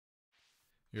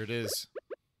Here it is.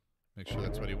 Make sure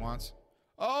that's what he wants.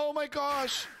 Oh my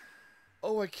gosh!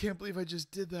 Oh, I can't believe I just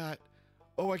did that.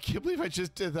 Oh, I can't believe I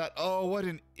just did that. Oh, what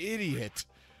an idiot.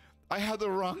 I had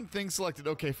the wrong thing selected.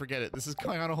 Okay, forget it. This is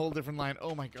going on a whole different line.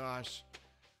 Oh my gosh.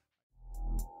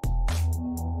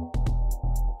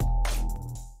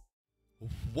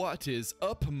 What is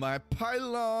up, my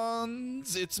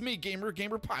pylons? It's me, Gamer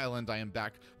Pyle, and I am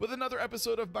back with another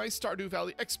episode of my Stardew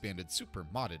Valley Expanded Super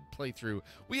Modded playthrough.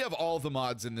 We have all the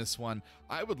mods in this one.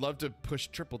 I would love to push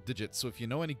triple digits, so if you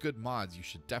know any good mods, you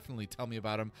should definitely tell me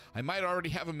about them. I might already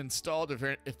have them installed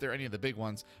if they're any of the big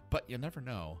ones, but you never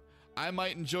know. I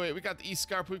might enjoy it. We got the East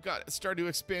Scarp, we've got Stardew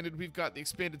Expanded, we've got the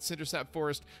Expanded Cindersap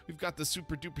Forest, we've got the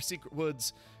Super Duper Secret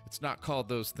Woods. It's not called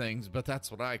those things, but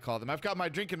that's what I call them. I've got my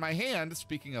drink in my hand,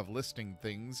 speaking of listing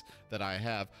things that I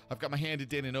have. I've got my handy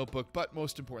dandy notebook, but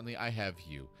most importantly, I have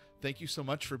you. Thank you so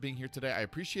much for being here today. I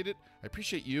appreciate it. I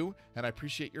appreciate you, and I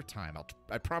appreciate your time.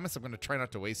 I promise I'm going to try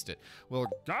not to waste it. Well,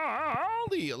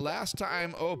 golly, last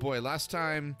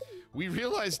time we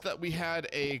realized that we had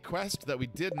a quest that we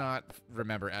did not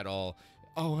remember at all.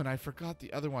 Oh, and I forgot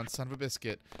the other one, son of a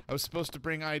biscuit. I was supposed to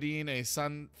bring Ideen a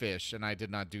sunfish, and I did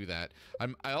not do that.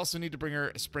 I also need to bring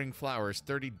her spring flowers,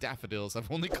 30 daffodils.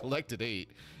 I've only collected 8.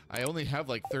 I only have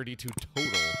like 32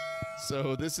 total.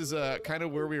 So this is kind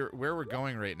of where we're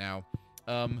going right now.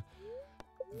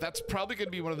 That's probably going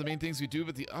to be one of the main things we do.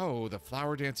 But the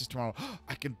flower dance is tomorrow.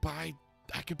 I can buy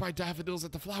daffodils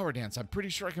at the flower dance. I'm pretty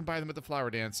sure I can buy them at the flower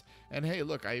dance. And hey,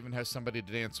 look, I even have somebody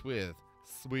to dance with.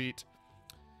 Sweet.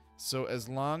 So as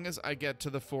long as I get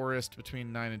to the forest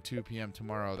between 9 and 2 p.m.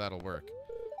 tomorrow, that'll work.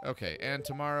 Okay, and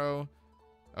tomorrow,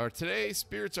 or today,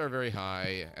 spirits are very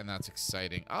high, and that's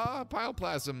exciting. Ah,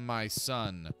 Pyleplasm, my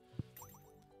son.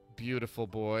 Beautiful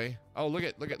boy. Oh, look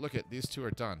at. These two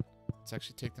are done. Let's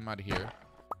actually take them out of here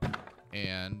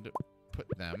and put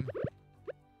them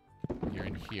here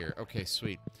and here. Okay,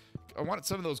 sweet. I wanted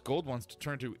some of those gold ones to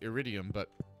turn to iridium, but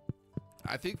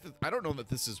I don't know that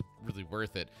this is really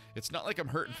worth it. It's not like I'm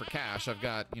hurting for cash. I've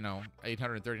got,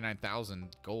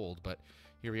 839,000 gold, but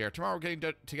here we are. Tomorrow we're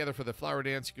getting together for the flower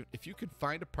dance. If you could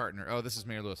find a partner. Oh, this is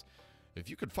Mayor Lewis. If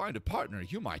you could find a partner,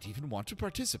 you might even want to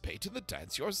participate in the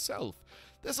dance yourself.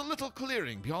 There's a little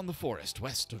clearing beyond the forest,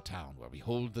 west of town, where we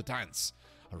hold the dance.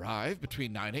 Arrive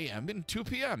between 9 a.m. and 2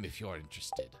 p.m. if you're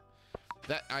interested.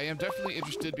 That I am definitely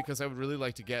interested because I would really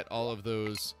like to get all of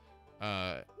those,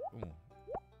 Let's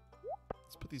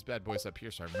put these bad boys up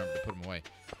here so I remember to put them away.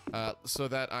 So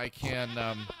that I can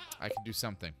do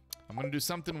something. I'm going to do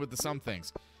something with the some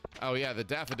things. Oh, yeah, the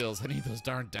daffodils. I need those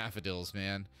darn daffodils,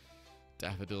 man.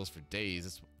 Daffodils for days.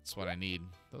 That's what I need.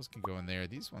 Those can go in there.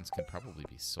 These ones can probably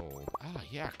be sold. Ah,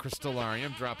 yeah,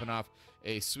 Crystallarium dropping off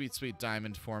a sweet, sweet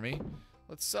diamond for me.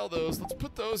 Let's sell those. Let's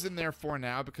put those in there for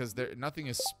now because nothing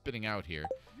is spitting out here.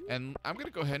 And I'm going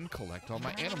to go ahead and collect all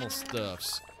my animal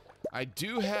stuffs. I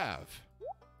do have...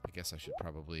 I guess I should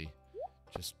probably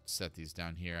just set these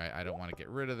down here. I don't want to get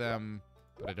rid of them,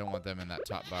 but I don't want them in that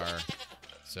top bar.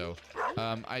 So,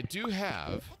 I do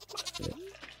have...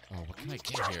 Oh, what can I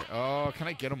get here? Oh, can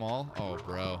I get them all? Oh,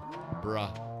 bruh,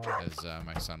 as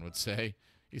my son would say.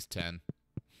 He's 10.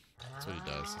 That's what he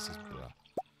does. He says bruh.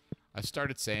 I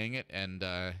started saying it, and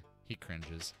he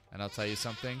cringes. And I'll tell you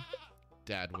something.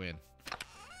 Dad win.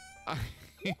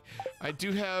 I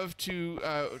do have to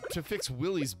fix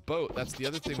Willie's boat. That's the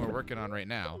other thing we're working on right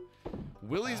now.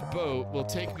 Willie's boat will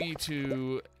take me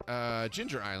to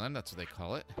Ginger Island. That's what they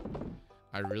call it.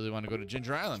 I really want to go to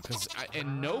Ginger Island because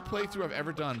in no playthrough I've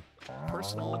ever done,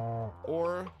 personal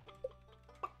or...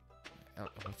 Can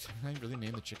I really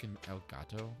name the chicken El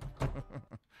Gato?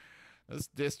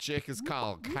 This chick is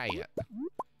called Kayet.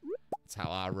 That's how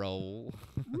I roll.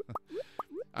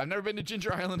 I've never been to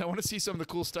Ginger Island. I want to see some of the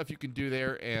cool stuff you can do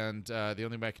there, and the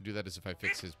only way I can do that is if I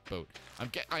fix his boat.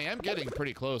 I am getting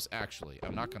pretty close, actually.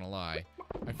 I'm not going to lie.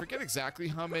 I forget exactly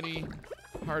how many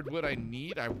hardwood I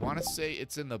need. I want to say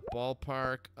it's in the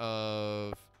ballpark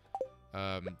of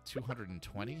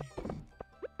 220.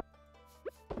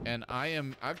 And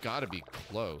I've got to be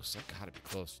close. I've got to be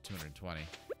close to 220.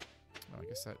 Oh, I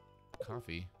guess that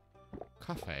coffee.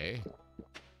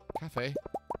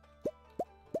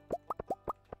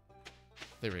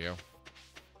 There we go.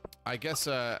 I guess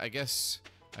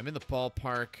I'm in the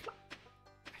ballpark.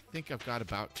 I think I've got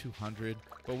about 200.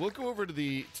 But we'll go over to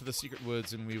the secret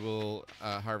woods and we will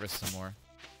harvest some more.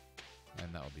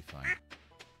 And that will be fine.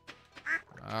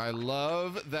 I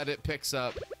love that it picks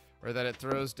up, or that it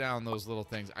throws down those little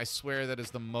things. I swear that is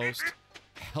the most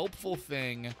helpful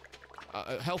thing,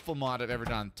 helpful mod I've ever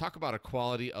done. Talk about a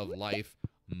quality of life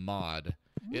mod.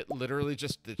 It literally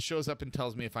just it shows up and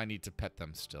tells me if I need to pet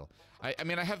them still. I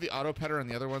mean, I have the auto petter on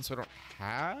the other one, so I don't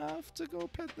have to go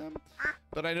pet them.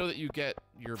 But I know that you get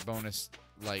your bonus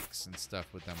likes and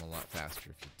stuff with them a lot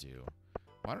faster if you do.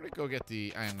 Why don't I go get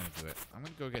the... I am going to do it. I'm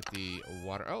going to go get the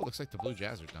water... Oh, it looks like the blue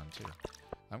jazz are done, too.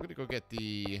 I'm going to go get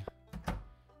the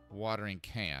watering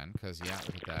can, because, yeah,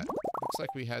 look at that. Looks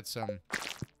like we had some...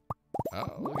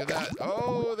 Oh, look at that.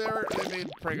 Oh, they made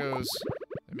pregos.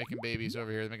 They're making babies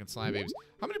over here. They're making slime babies.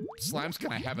 How many slimes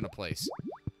can I have in a place?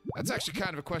 That's actually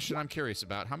kind of a question I'm curious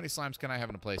about. How many slimes can I have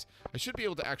in a place? I should be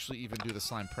able to actually even do the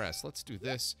slime press. Let's do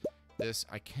this. This.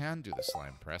 I can do the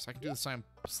slime press. I can do the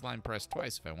slime press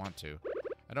twice if I want to.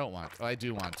 I don't want... Well, I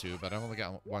do want to, but I've only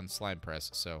got one slime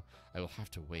press, so I will have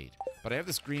to wait. But I have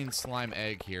this green slime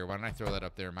egg here. Why don't I throw that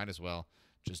up there? Might as well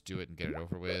just do it and get it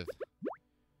over with.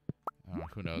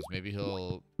 Who knows? Maybe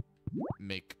he'll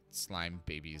make slime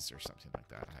babies or something like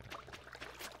that. I don't know.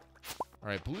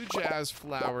 Alright, blue jazz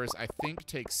flowers, I think,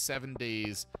 take 7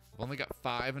 days. I've only got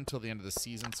 5 until the end of the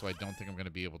season, so I don't think I'm going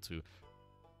to be able to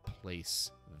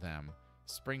place them.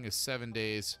 Spring is 7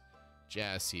 days.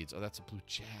 Jazz seeds. Oh, that's a blue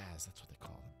jazz. That's what they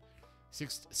call them.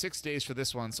 Six days for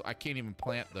this one, so I can't even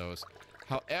plant those.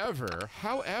 However,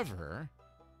 oh,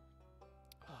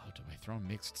 do I throw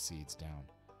mixed seeds down?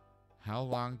 How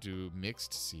long do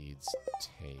mixed seeds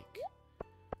take?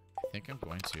 I think I'm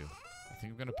going to. I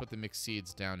think I'm going to put the mixed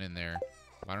seeds down in there.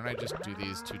 Why don't I just do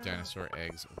these 2 dinosaur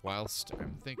eggs whilst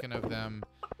I'm thinking of them?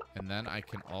 And then I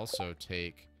can also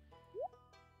take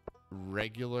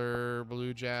regular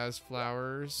blue jazz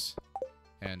flowers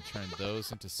and turn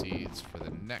those into seeds for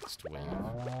the next wave.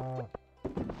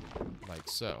 Like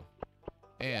so.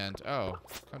 And, oh,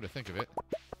 come to think of it,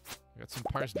 I got some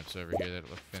parsnips over here that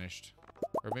look finished.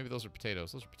 Or maybe those are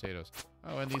potatoes. Those are potatoes.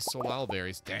 Oh, and these solal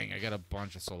berries. Dang, I got a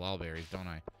bunch of solal berries, don't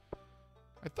I?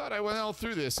 I thought I went all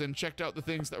through this and checked out the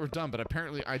things that were done, but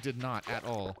apparently I did not at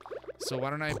all. So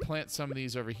why don't I plant some of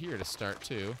these over here to start,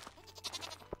 too?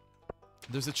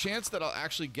 There's a chance that I'll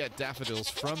actually get daffodils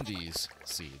from these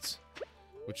seeds,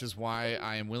 which is why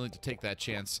I am willing to take that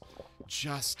chance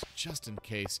just in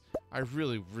case. I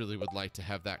really, really would like to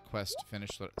have that quest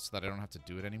finished so that I don't have to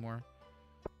do it anymore.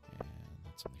 And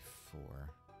that's only 4. Alright,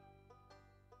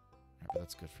 but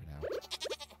that's good for now.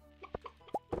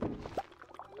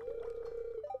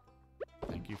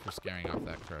 Thank you for scaring off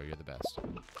that crow. You're the best.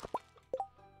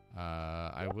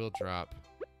 I will drop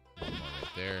one more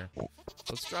right there.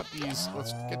 Let's drop these.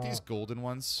 Let's get these golden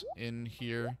ones in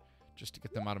here just to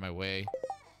get them out of my way.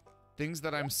 Things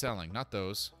that I'm selling, not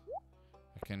those.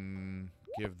 I can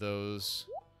give those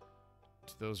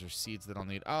to those are seeds that I'll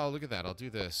need. Oh, look at that. I'll do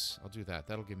this. I'll do that.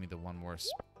 That'll give me the one more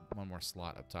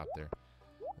slot up top there.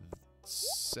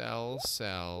 Sell,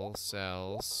 sell,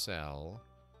 sell, sell.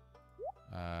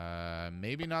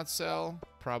 Maybe not sell.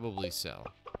 Probably sell.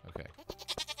 Okay.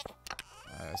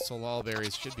 Solal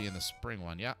berries should be in the spring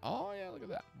one. Yeah. Oh, yeah, look at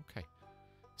that. Okay.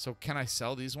 So can I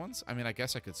sell these ones? I mean, I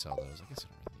guess I could sell those. I guess I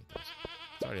don't really need those.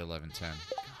 It's already 11:10.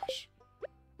 Gosh.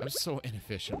 I'm so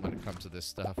inefficient when it comes to this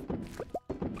stuff.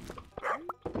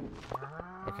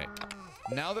 Okay.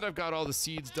 Now that I've got all the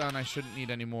seeds done, I shouldn't need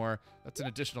any more. That's an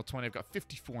additional 20. I've got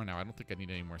 54 now. I don't think I need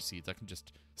any more seeds. I can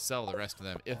just sell the rest of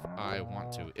them if I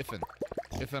want to. If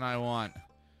and I want.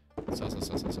 Sell, sell,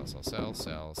 sell, sell, sell, sell, sell,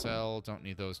 sell, sell. Don't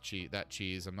need those that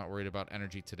cheese. I'm not worried about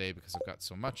energy today because I've got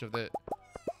so much of it.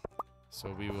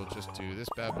 So we will just do this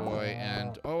bad boy.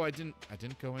 And oh, I didn't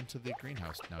go into the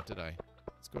greenhouse now, did I?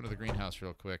 Let's go into the greenhouse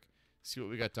real quick. See what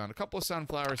we got done. A couple of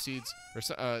sunflower seeds, or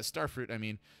starfruit, I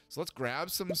mean. So let's grab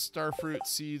some starfruit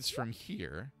seeds from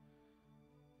here.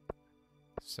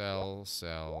 Sell,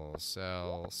 sell,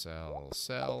 sell, sell,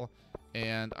 sell.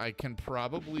 And I can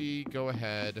probably go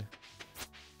ahead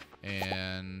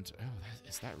and... Oh,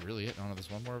 is that really it? Oh, no,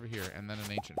 there's one more over here. And then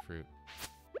an ancient fruit.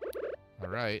 All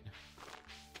right.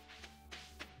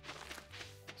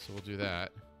 So we'll do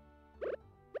that.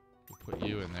 We'll put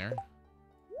you in there.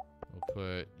 We'll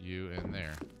put you in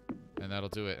there. And that'll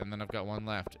do it. And then I've got one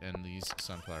left in these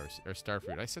sunflowers. Or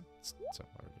starfruit. I said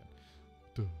sunflower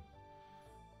again.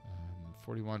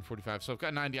 41, 45. So I've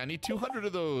got 90. I need 200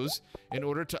 of those in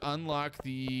order to unlock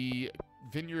the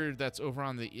vineyard that's over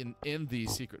on the in the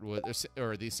secret wood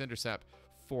or the cindersap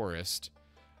forest.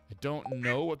 I don't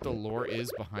know what the lore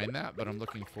is behind that, but I'm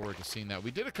looking forward to seeing that. We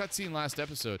did a cutscene last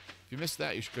episode. If you missed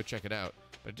that, you should go check it out.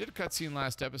 But I did a cutscene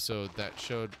last episode that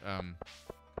showed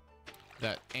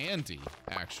that Andy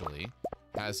actually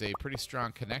has a pretty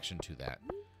strong connection to that.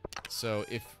 So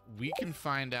if we can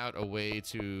find out a way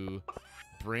to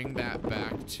bring that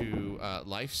back to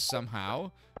life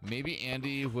somehow, maybe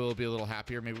Andy will be a little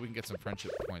happier. Maybe we can get some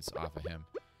friendship points off of him.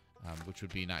 which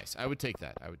would be nice. I would take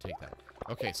that. I would take that.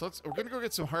 Okay, so we're gonna go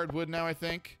get some hardwood now, I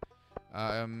think.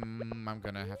 I'm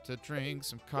gonna have to drink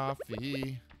some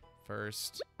coffee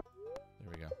first.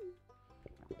 There we go.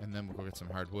 And then we'll go get some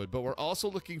hardwood. But we're also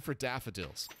looking for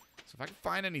daffodils. So if I can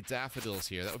find any daffodils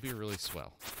here, that would be really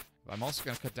swell. I'm also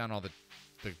gonna cut down all the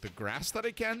grass that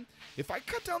I can. If I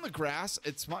cut down the grass,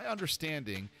 it's my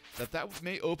understanding that that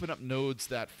may open up nodes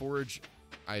that forage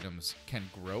items can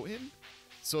grow in.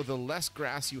 So the less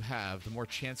grass you have, the more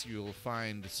chance you will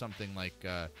find something like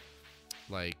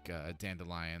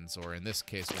dandelions, or in this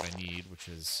case what I need, which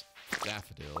is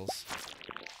daffodils.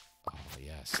 Oh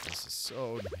yes, this is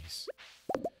so nice.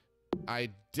 I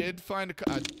did find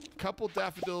a couple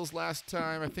daffodils last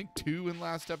time. I think 2 in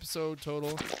last episode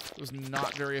total. It was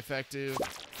not very effective.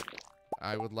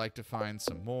 I would like to find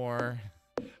some more.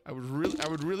 I would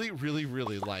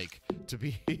really like to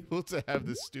be able to have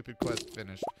this stupid quest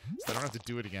finished, so I don't have to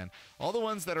do it again. All the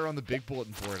ones that are on the big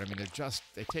bulletin board, I mean,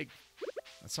 they take.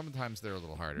 Sometimes they're a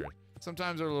little harder.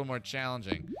 Sometimes they're a little more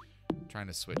challenging. I'm trying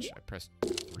to switch. I pressed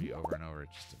 3 over and over. It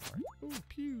just didn't work. Ooh,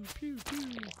 pew, pew,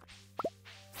 pew.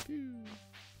 Pew.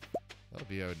 That'll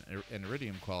be an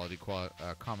iridium quality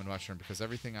common mushroom, because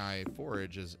everything I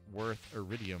forage is worth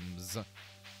iridiums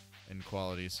in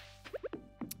qualities.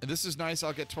 And this is nice.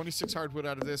 I'll get 26 hardwood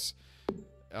out of this.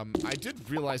 I did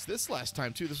realize this last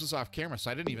time, too. This was off camera, so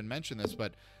I didn't even mention this,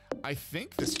 but I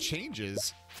think this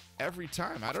changes every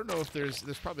time. I don't know if there's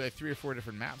probably like 3 or 4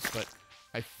 different maps, but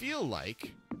I feel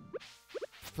like,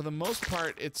 for the most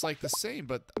part, it's like the same.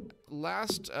 But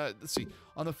let's see,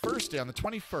 on the first day, on the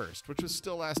 21st, which was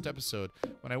still last episode,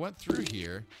 when I went through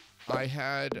here, I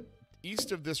had,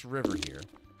 east of this river here,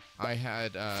 I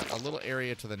had a little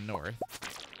area to the north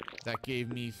that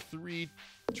gave me 3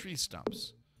 tree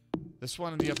stumps. This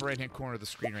one in the upper right-hand corner of the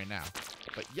screen right now.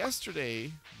 But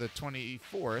yesterday, the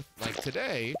 24th, like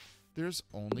today, there's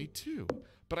only 2.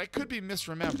 But I could be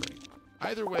misremembering.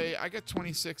 Either way, I got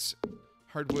 26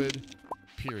 hardwood,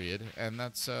 period, and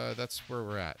that's where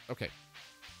we're at. Okay.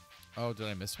 Oh, did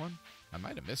I miss one? I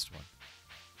might have missed one.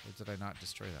 Or did I not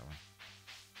destroy that one?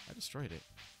 I destroyed it.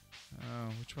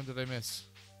 Oh, which one did I miss?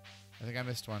 I think I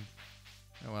missed one.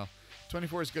 Oh well.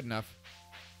 24 is good enough.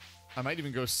 I might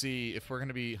even go see, if we're going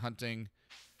to be hunting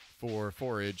for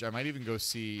forage, I might even go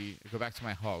back to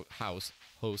my house.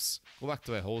 Go back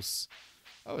to my house.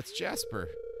 Oh, it's Jasper.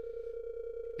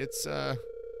 It's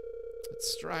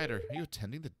Strider. Are you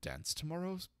attending the dance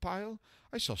tomorrow, Pyle?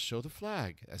 I shall show the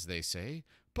flag, as they say,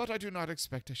 but I do not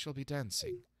expect I shall be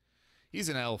dancing. He's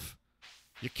an elf.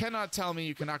 You cannot tell me,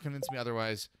 you cannot convince me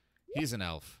otherwise. He's an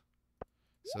elf.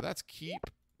 So that's keep.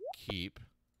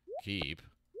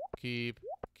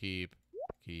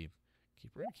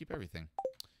 We're gonna keep everything.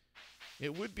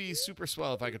 It would be super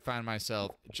swell if I could find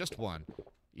myself just one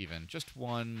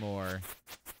more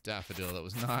daffodil that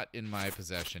was not in my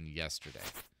possession yesterday.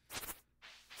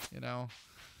 You know?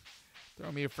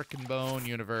 Throw me a frickin' bone,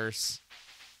 universe.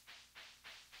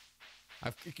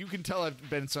 You can tell I've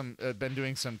been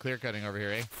doing some clear cutting over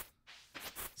here, eh?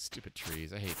 Stupid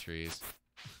trees. I hate trees.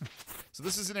 So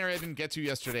this is an area I didn't get to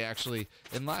yesterday, actually.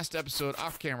 In last episode,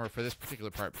 off camera for this particular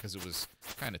part, because it was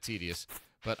kind of tedious,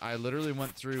 but I literally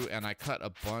went through and I cut a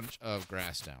bunch of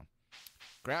grass down.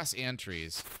 Grass and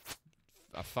trees.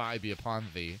 A fie be upon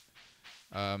thee.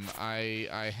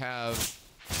 I have...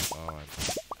 Oh,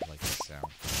 I like that sound.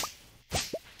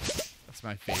 That's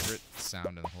my favorite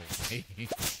sound in the whole game.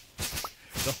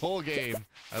 The whole game.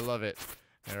 I love it.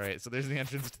 Alright, so there's the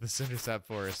entrance to the Cindersap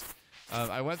Forest.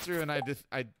 I went through and I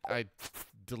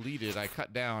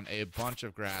cut down a bunch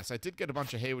of grass. I did get a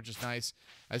bunch of hay, which is nice.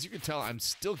 As you can tell, I'm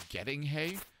still getting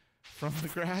hay from the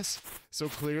grass. So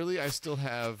clearly I still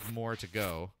have more to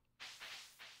go.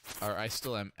 Or I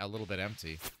still am a little bit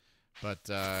empty. But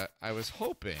I was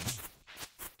hoping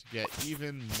to get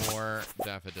even more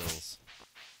daffodils.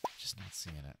 Just not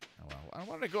seeing it. Oh well. I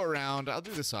wanted to go around. I'll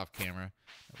do this off camera.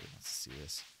 Nobody wants to see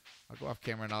this. I'll go off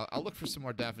camera and I'll look for some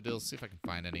more daffodils, see if I can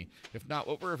find any. If not,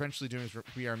 what we're eventually doing is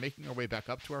we are making our way back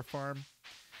up to our farm,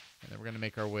 and then we're going to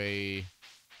make our way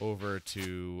over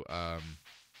to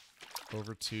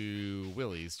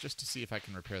Willie's just to see if I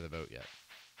can repair the boat yet.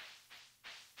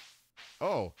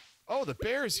 Oh, the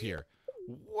bear's here.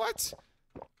 What?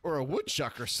 Or a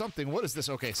woodchuck or something. What is this?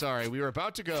 Okay, sorry. We were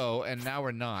about to go, and now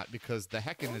we're not, because the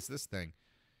heckin' is this thing.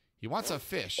 He wants a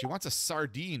fish. He wants a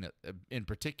sardine in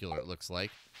particular, it looks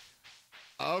like.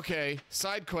 Okay,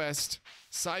 side quest.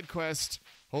 Side quest.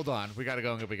 Hold on, we gotta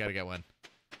go and we gotta get one.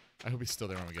 I hope he's still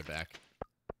there when we get back.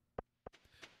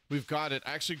 We've got it.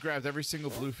 I actually grabbed every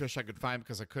single blue fish I could find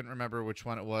because I couldn't remember which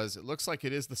one it was. It looks like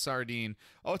it is the sardine.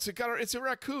 Oh, it's a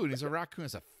raccoon. He's a raccoon.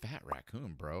 It's a fat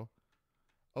raccoon, bro.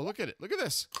 Oh, look at it. Look at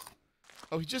this.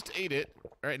 Oh, he just ate it.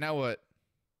 All right, now what?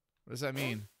 What does that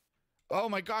mean? Oh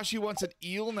my gosh, he wants an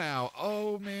eel now.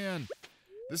 Oh man.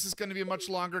 This is going to be a much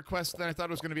longer quest than I thought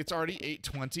it was going to be. It's already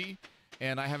 8:20.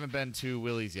 And I haven't been to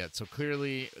Willie's yet, so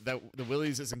clearly the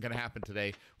Willie's isn't going to happen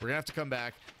today. We're going to have to come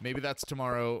back. Maybe that's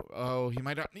tomorrow. Oh, he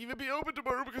might not even be open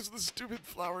tomorrow because of the stupid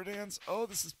flower dance. Oh,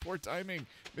 this is poor timing,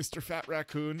 Mr. Fat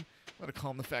Raccoon. I'm going to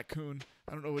call him the Fat Coon.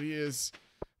 I don't know what he is.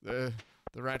 The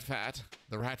rack fat.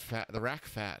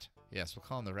 Yes, we'll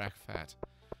call him the rack fat.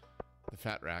 The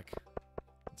fat rack.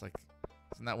 It's like,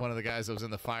 isn't that one of the guys that was in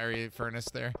the fiery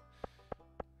furnace there?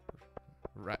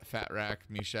 Fat Rack,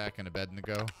 Meshach, and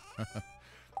Abednego.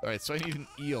 Alright, so I need an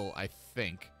eel, I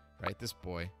think. Right, this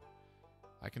boy.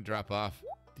 I can drop off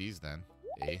these then.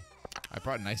 I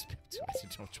brought an ice pick too. I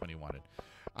didn't know which one he wanted.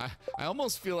 I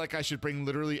almost feel like I should bring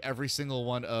literally every single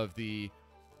one of the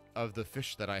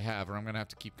fish that I have, or I'm gonna have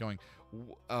to keep going.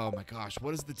 Oh my gosh,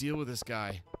 what is the deal with this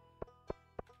guy?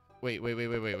 Wait. Why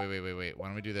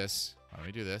don't we do this? I'm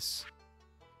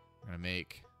gonna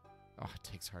make... Oh, it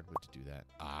takes hardwood to do that.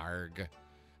 Arg.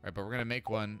 Alright, but we're gonna make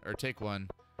one, or take one,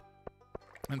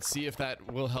 and see if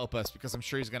that will help us, because I'm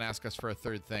sure he's gonna ask us for a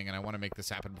third thing, and I want to make this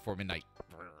happen before midnight.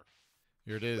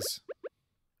 Here it is.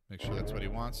 Make sure that's what he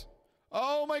wants.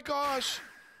 Oh my gosh!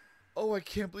 Oh, I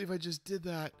can't believe I just did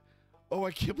that. Oh,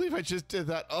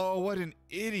 what an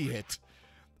idiot.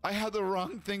 I had the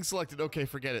wrong thing selected. Okay,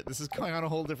 forget it. This is going on a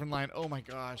whole different line. Oh my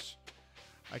gosh.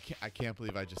 I can't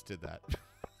believe I just did that.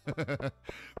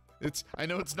 I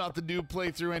know it's not the noob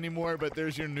playthrough anymore, but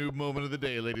there's your noob moment of the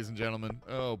day, ladies and gentlemen.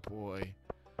 Oh boy.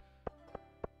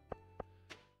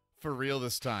 For real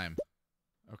this time.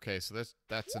 Okay, so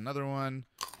that's another one.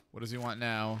 What does he want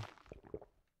now?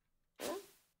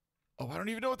 Oh, I don't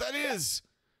even know what that is.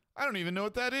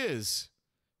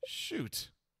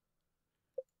 Shoot.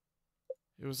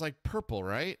 It was like purple,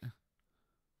 right?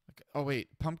 Oh wait,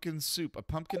 pumpkin soup. A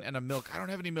pumpkin and a milk. I don't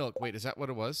have any milk. Wait, is that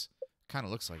what it was? Kind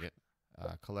of looks like it.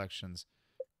 Collections,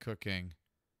 cooking.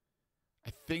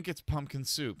 I think it's pumpkin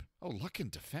soup. Oh, luck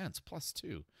and defense,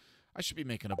 +2. I should be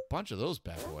making a bunch of those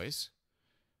bad boys.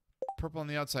 Purple on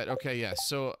the outside. Okay, yes. Yeah,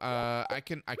 so I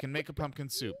can make a pumpkin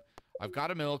soup. I've got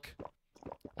a milk.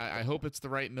 I hope it's the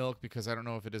right milk because I don't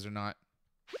know if it is or not.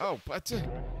 Oh, but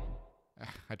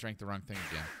I drank the wrong thing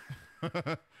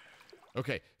again.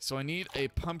 Okay, so I need a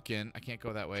pumpkin. I can't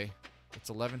go that way. It's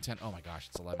 11:10. Oh my gosh,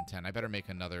 it's 11:10. I better make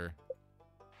another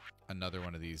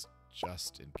one of these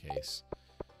just in case.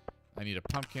 I need a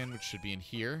pumpkin, which should be in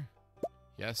here.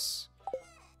 Yes.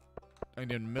 I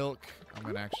need milk. I'm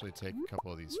going to actually take a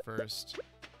couple of these first.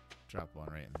 Drop one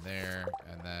right in there.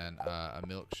 And then a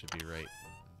milk should be right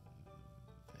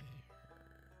there.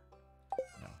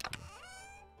 No, here.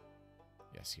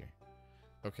 Yes, here.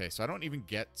 Okay, so I don't even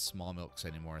get small milks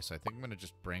anymore, so I think I'm going to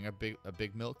just bring a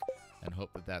big milk and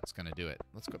hope that that's going to do it.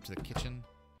 Let's go up to the kitchen.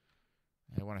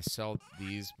 I want to sell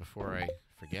these before I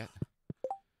forget.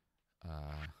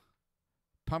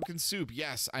 Pumpkin soup.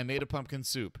 Yes, I made a pumpkin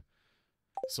soup.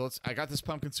 So I got this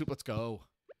pumpkin soup. Let's go.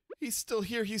 He's still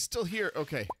here.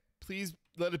 Okay. Please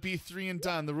let it be 3 and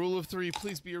done. The rule of 3.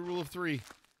 Please be a rule of 3.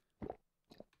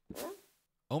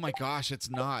 Oh my gosh, it's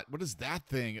not. What is that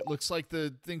thing? It looks like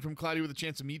the thing from Cloudy with a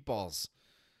Chance of Meatballs.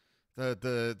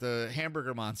 The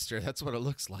hamburger monster. That's what it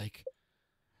looks like.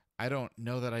 I don't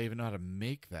know that I even know how to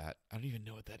make that. I don't even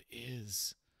know what that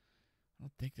is. I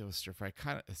don't think that was stir fry.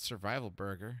 Kind of a survival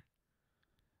burger.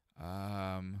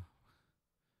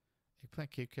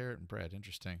 Eggplant, cake, carrot, and bread.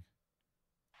 Interesting.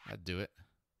 I'd do it.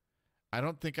 I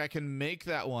don't think I can make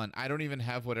that one. I don't even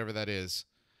have whatever that is.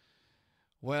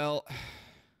 Well,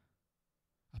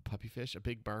 a puppy fish, a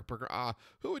big bark burger. Ah,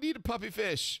 who would eat a puppy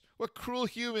fish? What cruel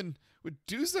human would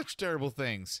do such terrible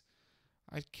things?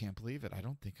 I can't believe it. I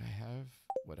don't think I have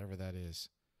whatever that is.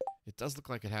 It does look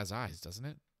like it has eyes, doesn't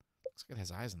it? Looks like it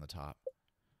has eyes on the top.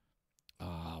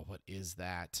 Ah, what is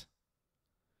that?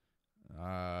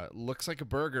 Looks like a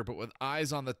burger, but with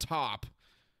eyes on the top.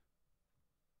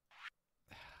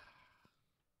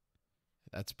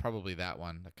 That's probably that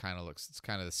one. That kind of looks, it's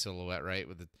kind of the silhouette, right?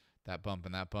 With that bump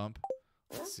and that bump.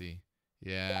 Let's see.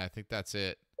 Yeah, I think that's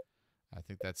it. I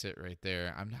think that's it right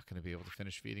there. I'm not going to be able to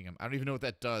finish feeding him. I don't even know what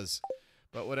that does.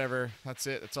 But whatever. That's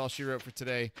it. That's all she wrote for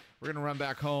today. We're going to run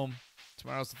back home.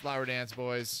 Tomorrow's the flower dance,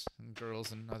 boys and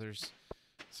girls and others.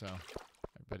 So,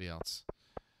 everybody else.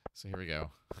 So here we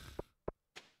go.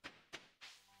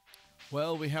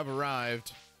 Well, we have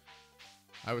arrived.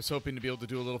 I was hoping to be able to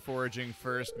do a little foraging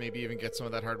first, maybe even get some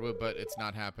of that hardwood, but it's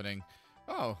not happening.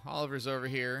 Oh, Oliver's over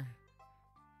here.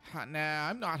 Nah,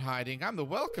 I'm not hiding. I'm the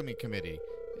welcoming committee.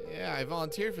 Yeah, I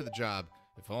volunteered for the job,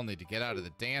 if only to get out of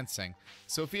the dancing.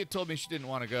 Sophia told me she didn't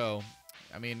want to go.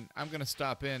 I mean, I'm going to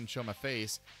stop in, show my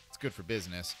face. It's good for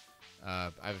business.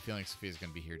 I have a feeling Sophia's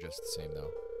going to be here just the same,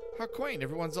 though. How quaint.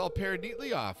 Everyone's all paired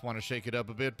neatly off. Want to shake it up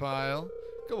a bit, Pyle?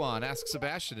 Go on, ask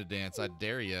Sebastian to dance. I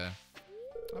dare ya.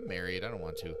 I'm married. I don't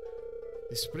want to.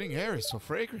 The spring air is so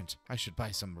fragrant. I should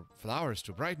buy some flowers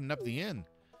to brighten up the inn.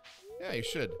 Yeah, you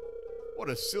should. What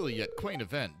a silly yet quaint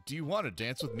event. Do you want to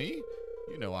dance with me?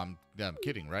 You know I'm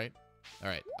kidding, right? All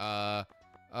right.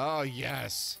 Oh,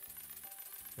 yes.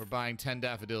 We're buying 10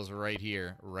 daffodils right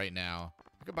here, right now.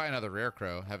 I could buy another rare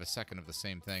crow, have a second of the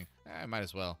same thing. I might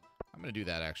as well. I'm going to do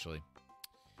that, actually.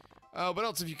 What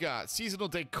else have you got? Seasonal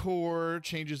decor,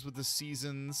 changes with the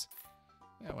seasons.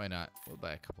 Yeah, why not? We'll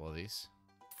buy a couple of these.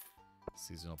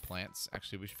 Seasonal plants.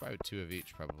 Actually, we should buy 2 of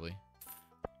each, probably.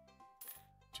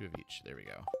 2 of each. There we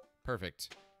go.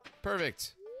 Perfect.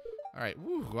 Perfect. All right.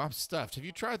 Woo, I'm stuffed. Have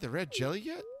you tried the red jelly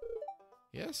yet?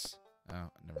 Yes? Oh,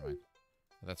 never mind.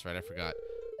 That's right, I forgot.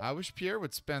 I wish Pierre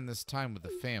would spend this time with the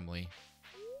family.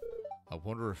 I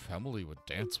wonder if Emily would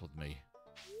dance with me.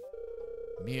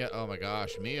 Mia, oh my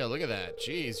gosh, Mia, look at that.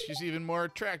 Jeez, she's even more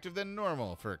attractive than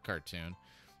normal for a cartoon.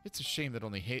 It's a shame that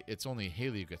it's only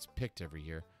Haley who gets picked every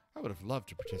year. I would have loved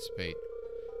to participate.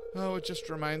 Oh, it just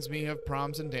reminds me of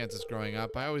proms and dances growing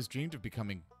up. I always dreamed of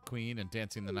becoming queen and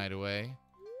dancing the night away.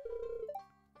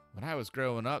 When I was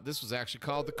growing up, this was actually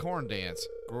called the corn dance.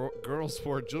 Girls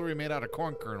wore jewelry made out of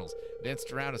corn kernels,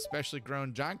 danced around a specially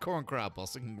grown giant corn crop while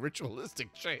singing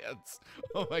ritualistic chants.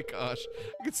 Oh my gosh,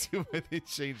 I can see why they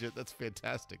changed it. That's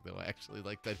fantastic, though. I actually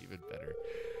like that even better.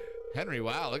 Henry,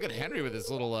 wow, look at Henry with his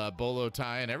little bolo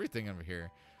tie and everything over here.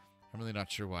 I'm really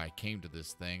not sure why I came to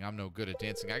this thing. I'm no good at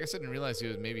dancing. I guess I didn't realize he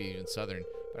was maybe even Southern,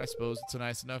 but I suppose it's a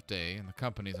nice enough day, and the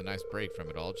company's a nice break from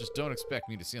it all. Just don't expect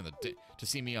me to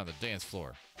see me on the dance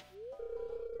floor.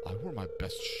 I wore my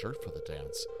best shirt for the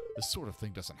dance. This sort of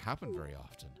thing doesn't happen very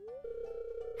often.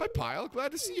 Hi, Pyle.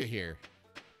 Glad to see you here.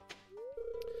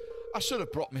 I should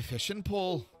have brought my fishing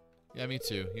pole. Yeah, me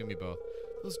too. You and me both.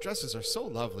 Those dresses are so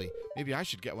lovely. Maybe I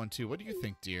should get one too. What do you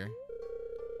think, dear?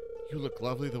 You look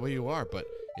lovely the way you are, but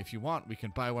if you want, we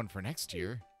can buy one for next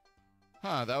year.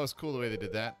 Huh, that was cool the way they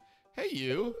did that. Hey,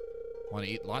 you. Want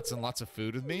to eat lots and lots of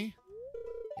food with me?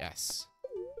 Yes.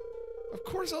 Of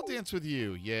course I'll dance with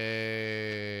you.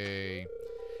 Yay.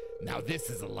 Now this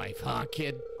is a life, huh,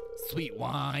 kid? Sweet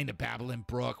wine, a babbling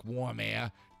brook, warm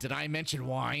air. Did I mention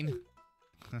wine?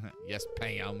 Yes,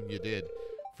 Pam, you did.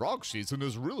 Frog season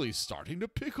is really starting to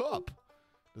pick up.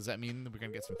 Does that mean that we're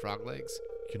going to get some frog legs?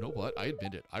 You know what? I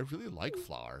admit it. I really like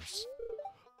flowers.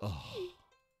 Oh,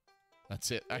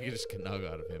 that's it. I can just get nug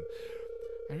out of him.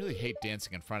 I really hate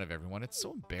dancing in front of everyone. It's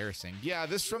so embarrassing. Yeah,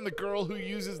 this from the girl who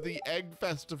uses the egg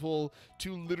festival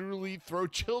to literally throw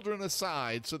children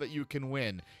aside so that you can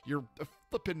win. You're a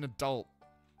flippin' adult.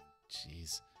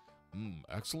 Jeez.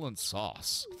 Excellent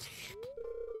sauce.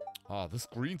 Oh, this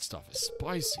green stuff is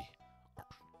spicy.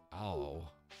 Oh.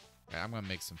 Yeah, I'm gonna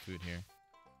make some food here.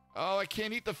 Oh, I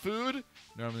can't eat the food?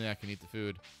 Normally I can eat the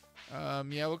food.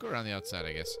 Yeah, we'll go around the outside,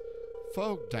 I guess.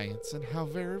 Folk dancing, how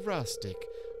very rustic.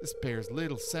 This bears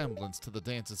little semblance to the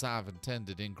dances I've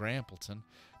attended in Grampleton.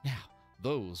 Now,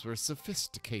 those were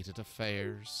sophisticated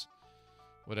affairs.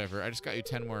 Whatever, I just got you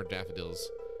 10 more daffodils.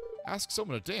 Ask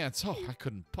someone to dance? Oh, I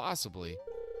couldn't possibly.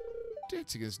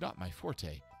 Dancing is not my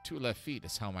forte. 2 left feet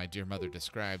is how my dear mother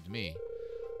described me.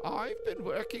 I've been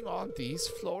working on these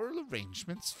floral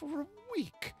arrangements for a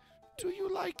week. Do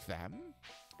you like them?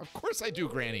 Of course I do,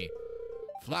 Granny.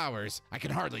 Flowers, I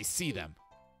can hardly see them.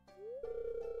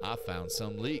 I found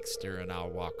some leeks during our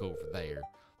walk over there.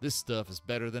 This stuff is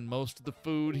better than most of the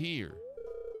food here.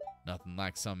 Nothing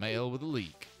like some ale with a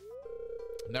leek.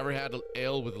 Never had an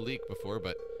ale with a leek before,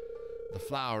 but the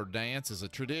flower dance is a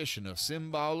tradition of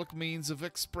symbolic means of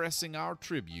expressing our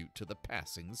tribute to the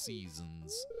passing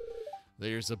seasons.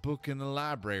 There's a book in the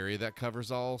library that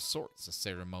covers all sorts of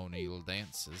ceremonial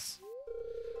dances.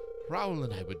 Raoul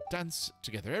and I would dance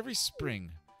together every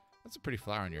spring. That's a pretty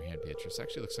flower in your hand, Beatrice.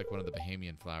 Actually looks like one of the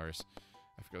Bahamian flowers.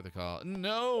 I forget what they call it.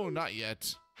 No, not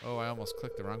yet. Oh, I almost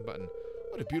clicked the wrong button.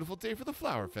 What a beautiful day for the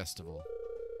flower festival.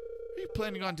 Are you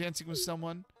planning on dancing with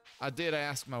someone? I did. I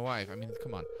asked my wife. I mean,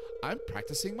 come on. I'm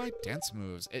practicing my dance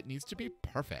moves. It needs to be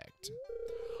perfect.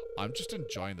 I'm just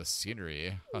enjoying the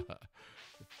scenery.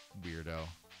 Weirdo.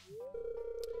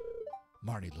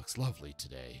 Marnie looks lovely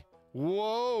today.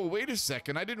 Whoa, wait a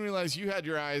second. I didn't realize you had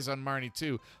your eyes on Marnie,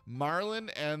 too.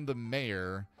 Marlon and the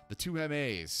mayor, the 2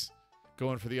 MAs,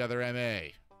 going for the other MA.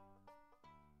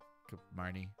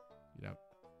 Marnie, you know,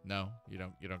 No, you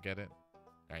don't get it?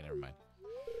 All right, never mind.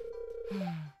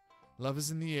 Love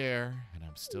is in the air, and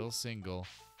I'm still single.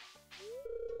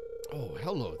 Oh,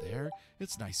 hello there.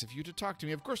 It's nice of you to talk to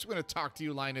me. Of course I'm going to talk to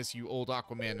you, Linus, you old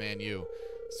Aquaman man, you.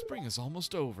 Spring is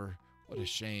almost over. What a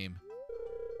shame.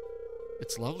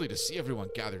 It's lovely to see everyone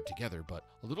gathered together, but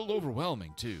a little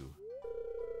overwhelming, too.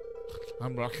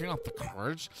 I'm looking up the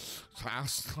courage to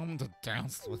ask them to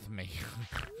dance with me.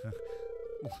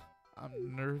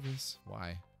 I'm nervous.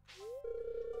 Why?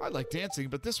 I like dancing,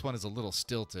 but this one is a little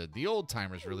stilted. The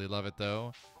old-timers really love it, though.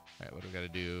 All right, what do we got to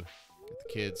do? Get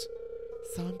the kids.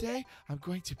 Someday, I'm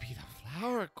going to be the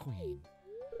flower queen.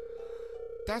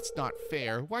 That's not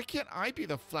fair. Why can't I be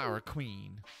the flower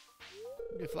queen?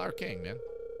 Be a flower king, man.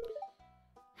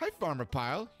 Hi, Farmer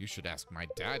Pyle. You should ask my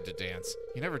dad to dance.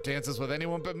 He never dances with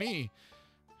anyone but me.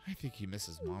 I think he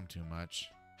misses Mom too much.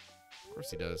 Of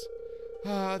course he does.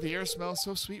 Ah, the air smells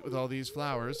so sweet with all these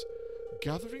flowers.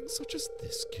 Gatherings such as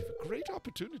this give a great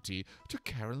opportunity to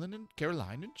Caroline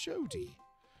and Jody.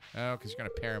 Oh, because you're going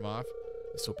to pair them off?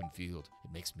 This open field,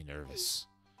 it makes me nervous.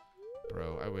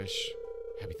 Bro, I wish...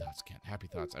 Happy thoughts, Kent. Happy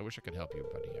thoughts. I wish I could help you,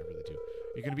 buddy. I really do.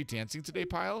 Are you going to be dancing today,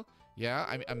 Pyle? Yeah,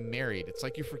 I'm married. It's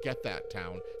like you forget that,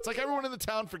 town. It's like everyone in the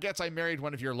town forgets I married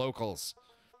one of your locals.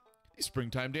 These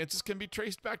springtime dances can be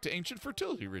traced back to ancient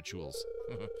fertility rituals.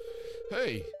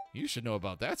 Hey, you should know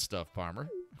about that stuff, Palmer.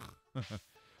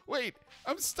 Wait,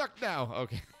 I'm stuck now.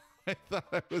 Okay. I thought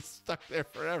I was stuck there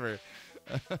forever.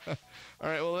 All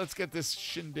right, well, let's get this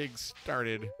shindig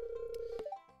started.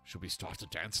 Should we start to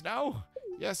dance now?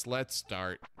 Yes, let's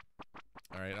start.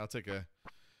 All right, I'll take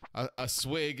a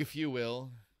swig, if you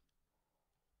will.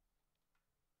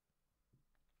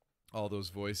 All those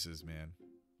voices, man.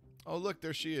 Oh, look,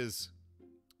 there she is.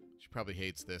 She probably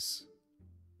hates this.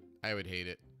 I would hate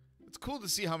it. It's cool to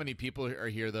see how many people are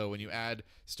here, though, when you add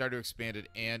Stardew Expanded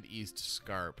and East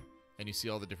Scarp, and you see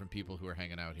all the different people who are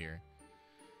hanging out here.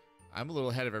 I'm a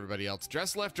little ahead of everybody else.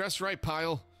 Dress left, dress right,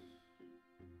 Pyle.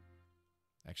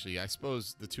 Actually, I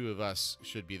suppose the two of us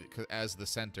should be, as the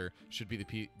center, should be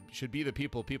the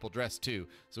people dress to.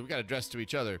 So we got to dress to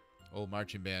each other. Old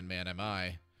marching band man, am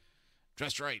I?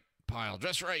 Dress right, Pyle.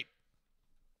 Dress right.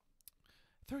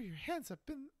 Throw your hands up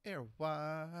in the air,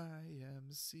 YMCA.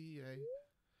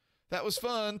 That was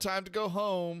fun. Time to go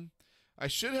home. I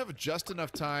should have just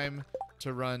enough time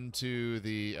to run to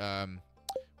the,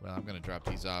 well, I'm going to drop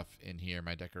these off in here,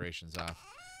 my decorations off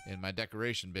in my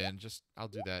decoration bin. I'll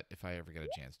do that if I ever get a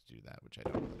chance to do that, which I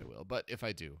don't know that I will. But if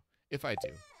I do,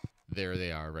 there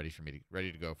they are, ready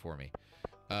to go for me.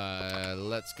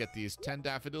 Let's get these 10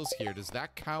 daffodils here. Does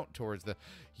that count towards the...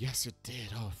 Yes, it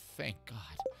did. Oh, thank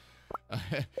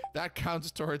God. That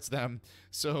counts towards them.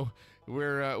 So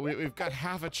we've got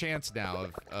half a chance now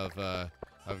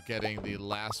of getting the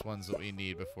last ones that we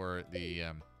need before the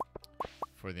end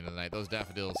of the night. Those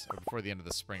daffodils are before the end of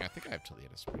the spring. I think I have till the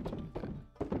end of spring to do that.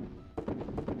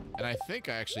 And I think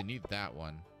I actually need that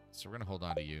one. So we're gonna hold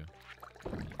on to you.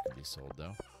 You can be sold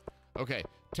though. Okay,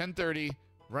 10:30.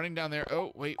 Running down there.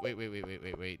 Oh, wait.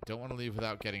 Don't want to leave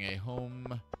without getting a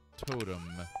home totem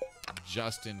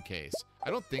just in case.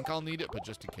 I don't think I'll need it, but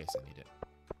just in case I need it.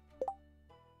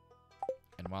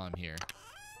 And while I'm here,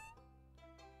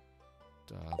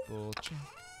 double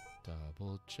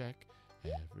check,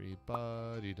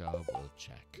 everybody double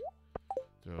check.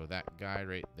 Throw that guy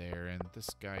right there and this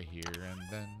guy here, and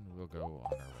then we'll go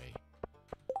on our way.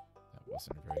 That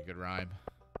wasn't a very good rhyme.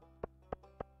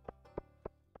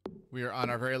 We are on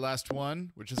our very last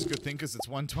one, which is a good thing because it's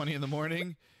 1:20 in the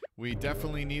morning. We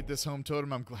definitely need this home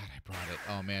totem. I'm glad I brought it.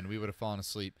 Oh, man, we would have fallen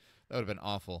asleep. That would have been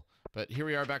awful. But here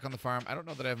we are back on the farm. I don't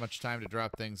know that I have much time to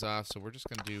drop things off, so we're just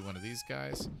going to do one of these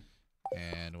guys,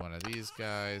 and one of these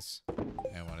guys,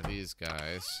 and one of these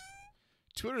guys.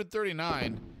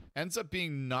 239 ends up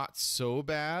being not so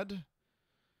bad.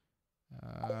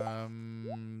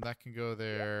 That can go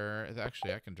there.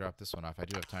 Actually, I can drop this one off. I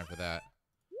do have time for that.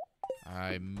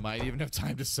 I might even have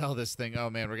time to sell this thing. Oh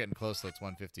man, we're getting close. That's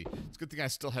 150. It's a good thing I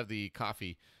still have the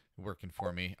coffee working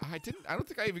for me. I don't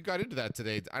think I even got into that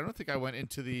today. I don't think I went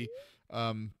into the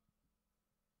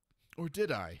or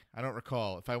did I? I don't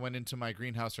recall if I went into my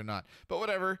greenhouse or not. But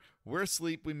whatever. We're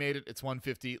asleep. We made it. It's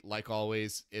 1:50. Like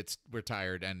always, we're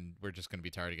tired, and we're just going to be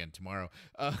tired again tomorrow.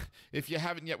 If you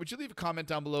haven't yet, would you leave a comment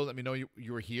down below? Let me know you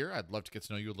were here. I'd love to get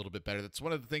to know you a little bit better. That's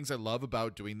one of the things I love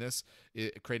about doing this,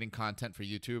 creating content for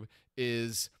YouTube,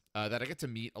 is that I get to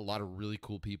meet a lot of really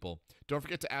cool people. Don't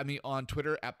forget to add me on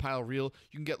Twitter at PyleReal.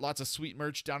 You can get lots of sweet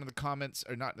merch down in the comments,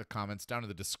 or not in the comments, down in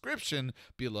the description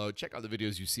below. Check out the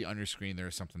videos you see on your screen. There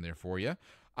is something there for you.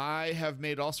 I have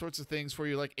made all sorts of things for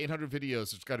you, like 800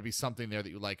 videos. There's got to be something there that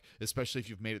you like, especially if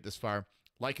you've made it this far.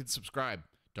 like and subscribe.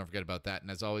 Don't forget about that.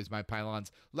 And as always, my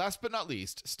pylons, last but not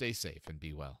least, stay safe and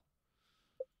be well.